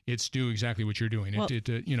 it's do exactly what you're doing. Well,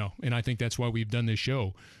 and I think that's why we've done this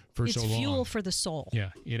show for so long. It's fuel for the soul. Yeah,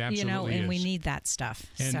 it absolutely is. And we need that stuff.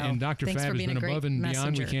 And Dr. Fab has been above and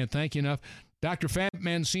beyond. We can't thank you enough. Dr. Fab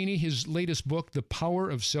Mancini, his latest book, The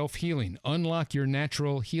Power of Self-Healing. Unlock your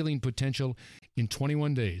natural healing potential in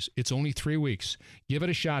 21 days. It's only 3 weeks. Give it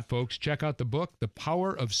a shot, folks. Check out the book, The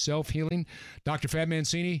Power of Self-Healing. Dr. Fab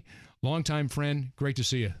Mancini, longtime friend, great to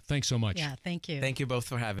see you. Thanks so much. Yeah, thank you. Thank you both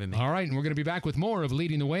for having me. All right, and we're going to be back with more of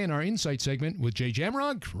Leading the Way in our Insight segment with Jay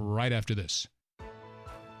Jamrog right after this.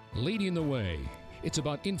 Leading the Way. It's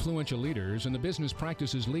about influential leaders and the business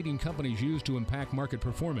practices leading companies use to impact market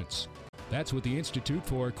performance. That's what the Institute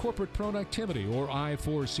for Corporate Productivity, or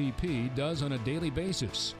I4CP, does on a daily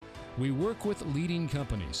basis. We work with leading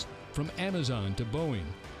companies, from Amazon to Boeing,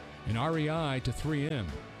 and REI to 3M,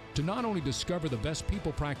 to not only discover the best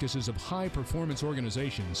people practices of high-performance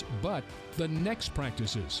organizations, but the next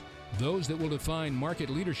practices, those that will define market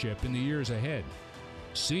leadership in the years ahead.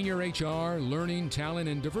 Senior HR, learning, talent,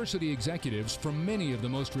 and diversity executives from many of the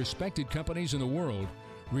most respected companies in the world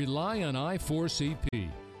rely on I4CP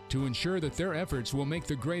to ensure that their efforts will make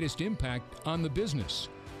the greatest impact on the business.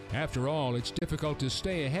 After all, it's difficult to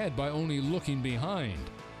stay ahead by only looking behind.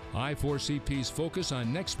 I4CP's focus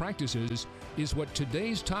on next practices is what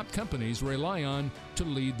today's top companies rely on to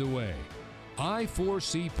lead the way.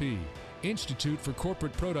 I4CP, Institute for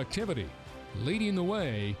Corporate Productivity, leading the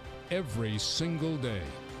way every single day.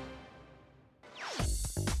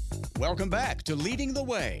 Welcome back to Leading the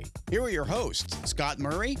Way. Here are your hosts, Scott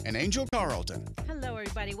Murray and Angel Carlton. Hello,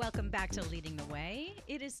 everybody. Welcome back to Leading the Way.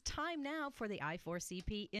 It is time now for the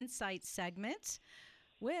I4CP Insights segment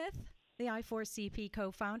with the I4CP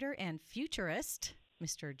co-founder and futurist,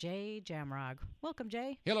 Mr. Jay Jamrog. Welcome,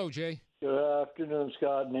 Jay. Hello, Jay. Good afternoon,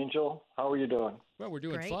 Scott and Angel. How are you doing? Well, we're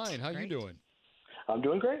doing Great, fine. How are you great. doing? I'm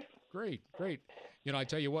doing great. Great. You know, I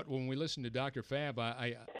tell you what, when we listened to Dr. Fab,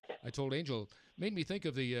 I told Angel, made me think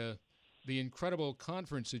of the incredible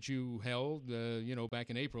conference that you held,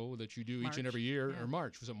 back in April, that you do each and every year, yeah. Or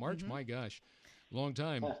March. Was it March? Mm-hmm. My gosh, long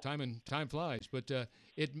time. Time flies. But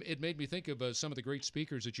it made me think of some of the great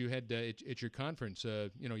speakers that you had at your conference.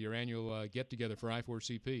 Your annual get together for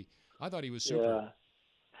I4CP. I thought he was super.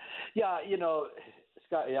 Yeah.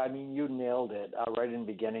 Scott. Yeah, I mean, you nailed it right in the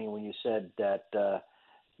beginning when you said that.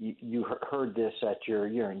 You heard this at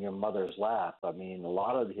your mother's lap. I mean, a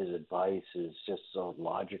lot of his advice is just so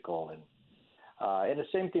logical, and the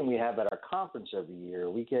same thing we have at our conference every year.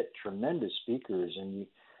 We get tremendous speakers, and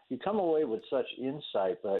you come away with such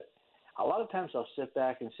insight. But a lot of times I'll sit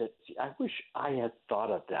back and say, I wish I had thought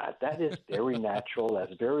of that. That is very natural.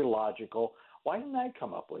 That's very logical. Why didn't I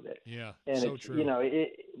come up with it? Yeah, and so it's, true.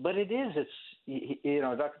 But it is.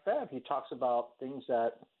 It's Dr. Fab. He talks about things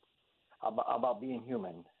about being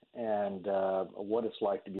human and what it's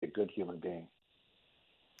like to be a good human being.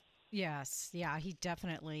 Yes. Yeah, he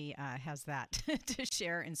definitely has that to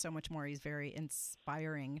share and so much more. He's very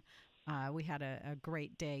inspiring. We had a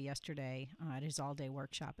great day yesterday at his all-day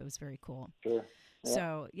workshop. It was very cool. Sure. Yeah.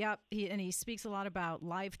 So, he speaks a lot about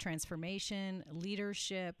life transformation,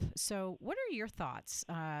 leadership. So what are your thoughts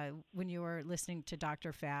when you were listening to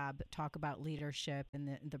Dr. Fab talk about leadership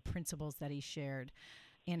and the principles that he shared?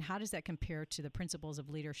 And how does that compare to the principles of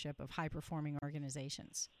leadership of high-performing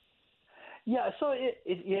organizations? Yeah, so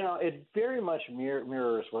it very much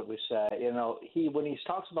mirrors what we say. When he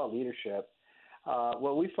talks about leadership,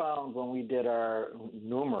 what we found when we did our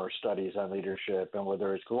numerous studies on leadership, and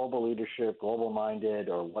whether it's global leadership, global-minded,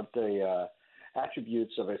 or what the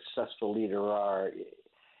attributes of a successful leader are,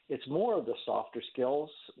 it's more of the softer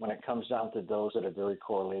skills when it comes down to those that are very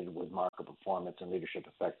correlated with market performance and leadership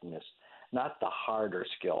effectiveness. Not the harder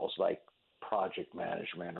skills like project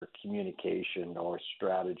management or communication or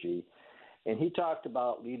strategy. And he talked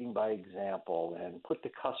about leading by example and put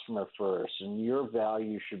the customer first, and your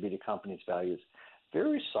values should be the company's values.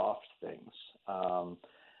 Very soft things.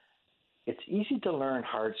 It's easy to learn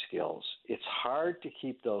hard skills. It's hard to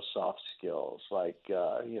keep those soft skills like,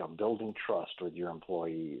 building trust with your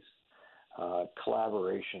employees,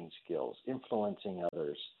 collaboration skills, influencing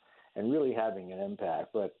others, and really having an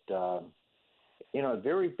impact. But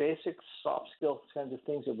very basic soft skills kinds of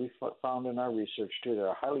things that we found in our research, too, that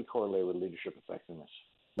are highly correlated with leadership effectiveness.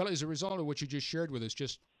 Well, as a result of what you just shared with us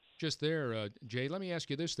just there, Jay, let me ask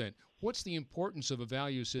you this then. What's the importance of a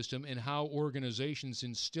value system, and how organizations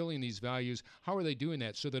instilling these values, how are they doing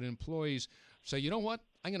that so that employees say, you know what,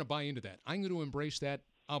 I'm going to buy into that. I'm going to embrace that.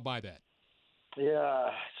 I'll buy that. Yeah,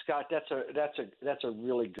 Scott, that's a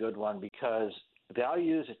really good one, because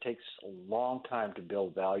values, it takes a long time to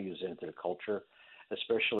build values into the culture,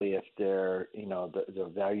 especially if they're,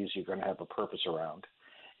 the values you're going to have a purpose around.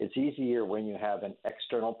 It's easier when you have an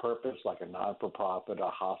external purpose, like a non-for-profit, a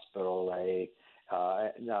hospital, an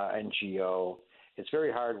NGO. It's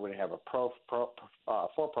very hard when you have a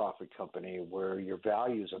for-profit company where your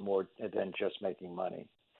values are more than just making money.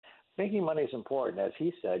 Making money is important. As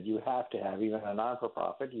he said, you have to have, even a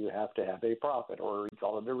non-for-profit, you have to have a profit, or we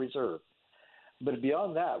call it a reserve. But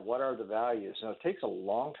beyond that, what are the values? Now, it takes a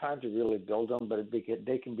long time to really build them, but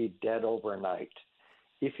they can be dead overnight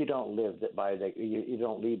if you don't you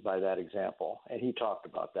don't lead by that example. And he talked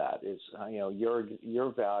about that.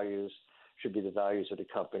 Your values should be the values of the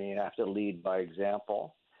company, and have to lead by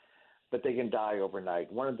example. But they can die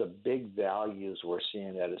overnight. One of the big values we're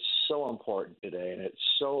seeing that is so important today, and it's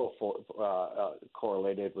so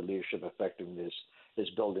correlated with leadership effectiveness, is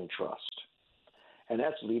building trust. And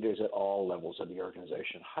that's leaders at all levels of the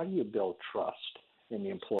organization. How do you build trust in the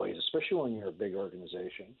employees, especially when you're a big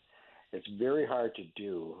organization? It's very hard to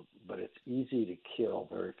do, but it's easy to kill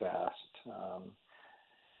very fast.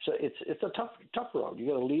 So it's a tough road. You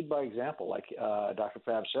got to lead by example, like Dr.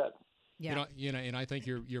 Fab said. Yeah. And I think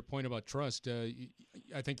your point about trust,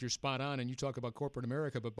 I think you're spot on. And you talk about corporate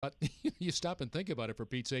America, but you stop and think about it, for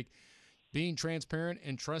Pete's sake. Being transparent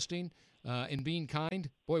and trusting and being kind,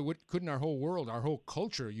 boy, couldn't our whole world, our whole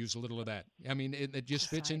culture use a little of that? I mean, it just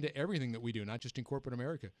fits into everything that we do, not just in corporate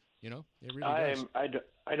America. You know, it really does.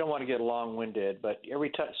 I don't want to get long-winded, but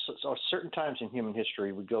every time, so certain times in human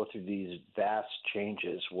history, we go through these vast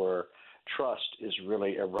changes where trust is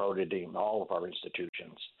really eroded in all of our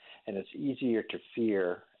institutions, and it's easier to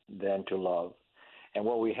fear than to love. And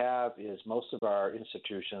what we have is most of our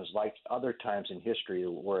institutions, like other times in history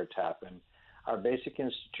where it's happened, our basic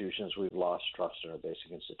institutions, we've lost trust in our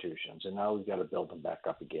basic institutions, and now we've got to build them back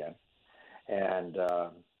up again. And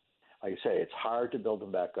like I say, it's hard to build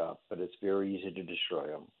them back up, but it's very easy to destroy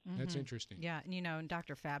them. Mm-hmm. That's interesting. Yeah, and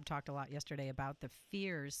Dr. Fab talked a lot yesterday about the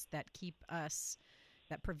fears that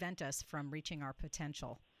that prevent us from reaching our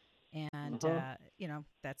potential. And,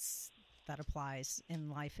 that applies in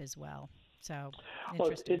life as well. So,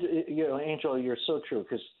 interesting. Angel, you're so true,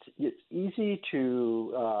 because it's easy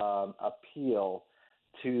to appeal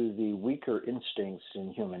to the weaker instincts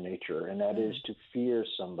in human nature, and that is to fear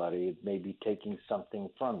somebody maybe taking something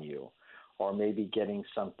from you, or maybe getting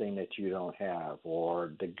something that you don't have,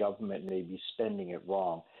 or the government may be spending it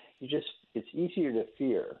wrong. It's easier to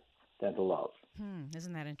fear than to love.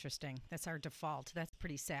 Isn't that interesting? That's our default. That's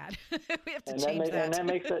pretty sad. We have to change that. And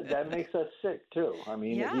that makes us sick too. I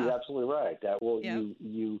mean, he's absolutely right. That will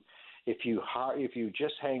if you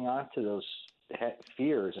just hang on to those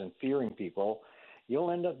fears and fearing people, you'll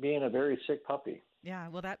end up being a very sick puppy. Yeah,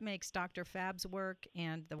 well, that makes Dr. Fab's work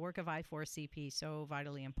and the work of I4CP so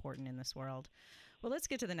vitally important in this world. Well, let's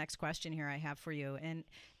get to the next question here I have for you. And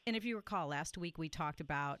if you recall, last week we talked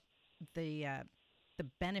about the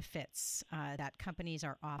benefits that companies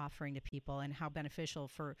are offering to people, and how beneficial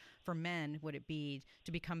for men would it be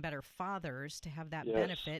to become better fathers, to have that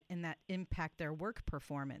benefit and that impact their work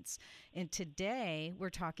performance. And today we're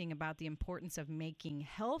talking about the importance of making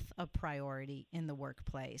health a priority in the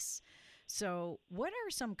workplace. So what are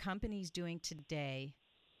some companies doing today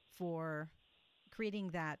for creating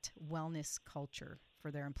that wellness culture for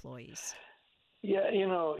their employees? Yeah,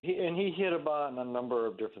 he hit upon a number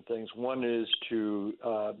of different things. One is to,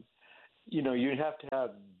 you have to have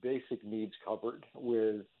basic needs covered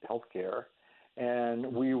with healthcare.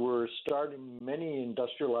 And we were many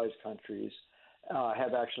industrialized countries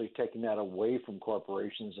have actually taken that away from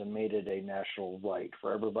corporations and made it a national right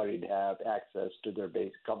for everybody to have access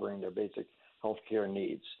to covering their basic healthcare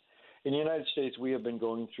needs. In the United States, we have been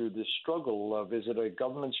going through this struggle of, is it a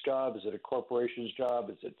government's job? Is it a corporation's job?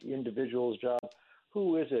 Is it the individual's job?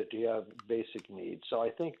 Who is it to have basic needs? So I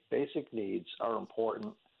think basic needs are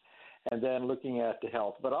important. And then looking at the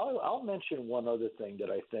health. But I'll mention one other thing that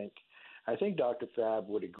I think Dr. Fab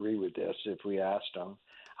would agree with this if we asked him.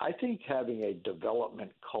 I think having a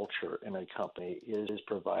development culture in a company is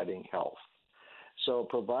providing health. So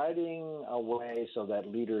providing a way so that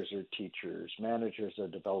leaders are teachers, managers are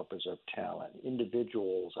developers of talent,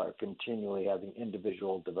 individuals are continually having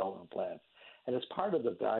individual development plans. And it's part of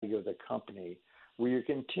the value of the company where you're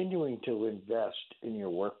continuing to invest in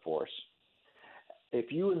your workforce.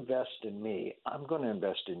 If you invest in me, I'm going to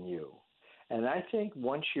invest in you. And I think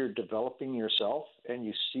once you're developing yourself and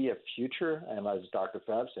you see a future, and as Dr.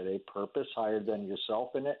 Fab said, a purpose higher than yourself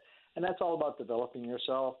in it, and that's all about developing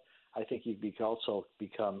yourself, I think you also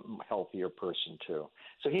become a healthier person too.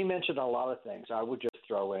 So he mentioned a lot of things. I would just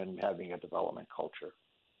throw in having a development culture.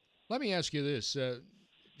 Let me ask you this.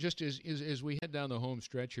 Just as we head down the home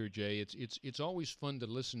stretch here, Jay, it's always fun to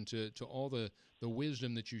listen to all the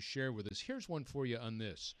wisdom that you share with us. Here's one for you on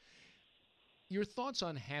this. Your thoughts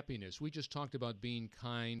on happiness. We just talked about being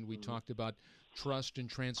kind. We talked about trust and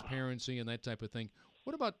transparency and that type of thing.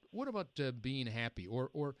 What about being happy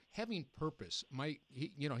or having purpose?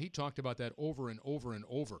 He talked about that over and over and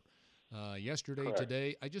over. Yesterday, Correct.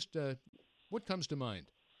 Today. What comes to mind?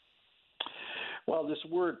 Well, this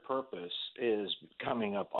word purpose is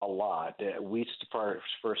coming up a lot. We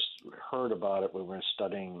first heard about it when we were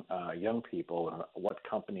studying young people and what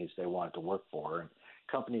companies they wanted to work for. And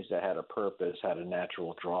companies that had a purpose had a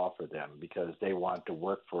natural draw for them because they wanted to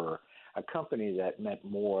work for a company that meant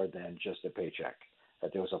more than just a paycheck,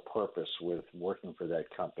 that there was a purpose with working for that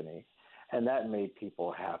company. And that made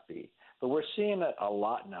people happy. But we're seeing it a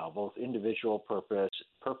lot now, both individual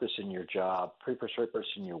purpose in your job, purpose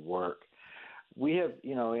in your work. we have,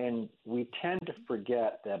 and we tend to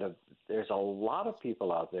forget that there's a lot of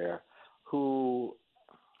people out there who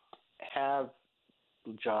have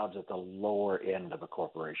jobs at the lower end of a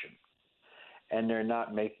corporation, and they're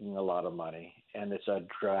not making a lot of money, and it's a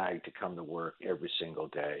drag to come to work every single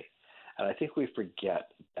day. And I think we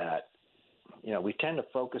forget that, we tend to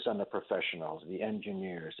focus on the professionals, the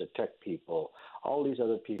engineers, the tech people, all these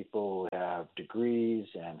other people who have degrees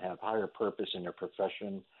and have higher purpose in their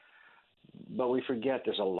profession. But we forget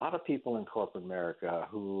there's a lot of people in corporate America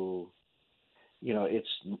who,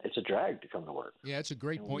 it's a drag to come to work. Yeah, it's a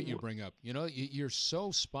great point you bring up. You're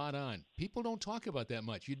so spot on. People don't talk about that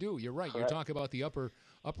much. You do. You're right. Correct. You talk about the upper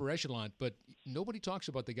echelon, but nobody talks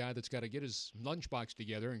about the guy that's got to get his lunchbox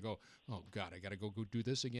together and go, oh, God, I got to go do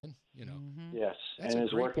this again. Yes, That's and a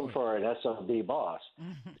is great working point. for an SOB boss.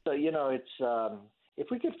 So, it's if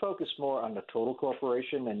we could focus more on the total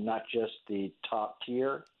corporation and not just the top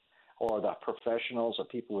tier or the professionals or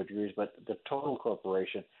people with degrees, but the total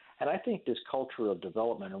corporation. And I think this culture of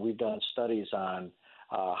development, and we've done studies on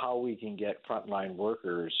how we can get frontline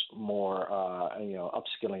workers more,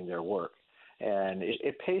 upskilling their work. And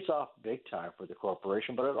it pays off big time for the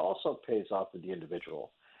corporation, but it also pays off for the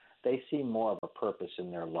individual. They see more of a purpose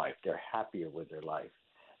in their life. They're happier with their life.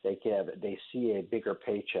 They see a bigger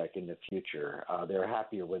paycheck in the future. They're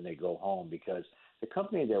happier when they go home because the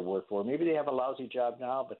company they work for, maybe they have a lousy job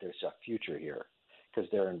now, but there's a future here because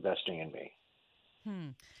they're investing in me.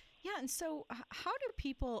 Yeah, and so how do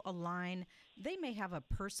people align? They may have a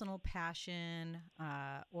personal passion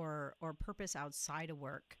or purpose outside of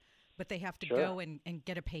work, but they have to go and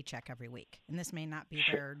get a paycheck every week. And this may not be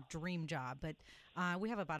their dream job, but we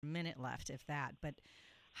have about a minute left, if that. But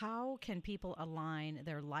how can people align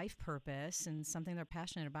their life purpose and something they're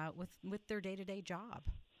passionate about with their day-to-day job?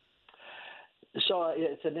 So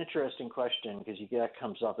it's an interesting question because that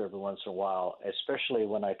comes up every once in a while, especially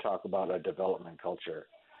when I talk about a development culture.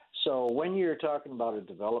 So when you're talking about a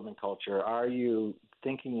development culture, are you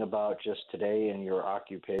thinking about just today and your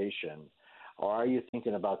occupation, or are you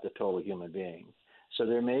thinking about the total human being? So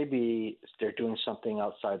they're doing something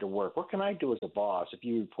outside of work. What can I do as a boss? If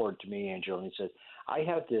you report to me, Angel, and you said, I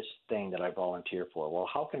have this thing that I volunteer for. Well,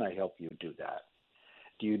 how can I help you do that?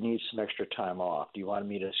 Do you need some extra time off? Do you want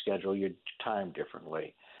me to schedule your time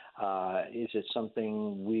differently? Is it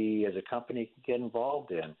something we as a company can get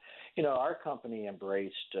involved in? Our company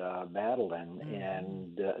embraced Madeline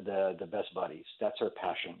and the Best Buddies. That's her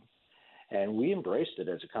passion. And we embraced it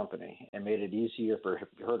as a company and made it easier for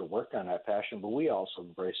her to work on that passion, but we also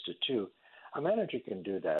embraced it too. A manager can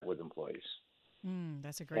do that with employees.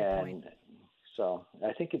 That's a great point. So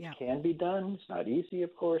I think it can be done. It's not easy,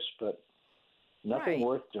 of course, but nothing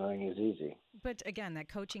worth doing is easy. But again, that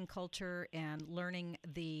coaching culture and learning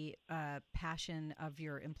the passion of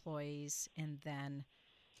your employees and then,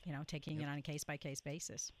 taking it on a case-by-case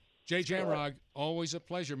basis. Jay Jamrog, always a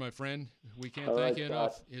pleasure, my friend. We can't thank you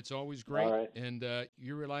enough. It's always great. All right. And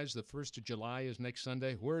you realize the 1st of July is next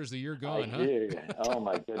Sunday. Where is the year gone, I hear you. Oh,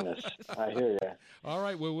 my goodness. I hear you. All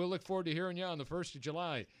right. Well, we'll look forward to hearing you on the 1st of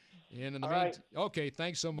July. And in the meantime, okay,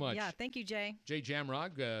 thanks so much. Yeah, thank you, Jay. Jay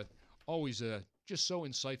Jamrog, always just so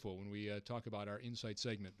insightful when we talk about our Insight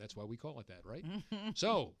segment. That's why we call it that, right?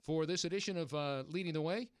 So, for this edition of Leading the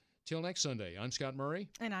Way, till next Sunday, I'm Scott Murray.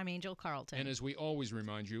 And I'm Angel Carlton. And as we always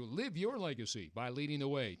remind you, live your legacy by leading the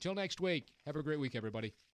way. Till next week, have a great week, everybody.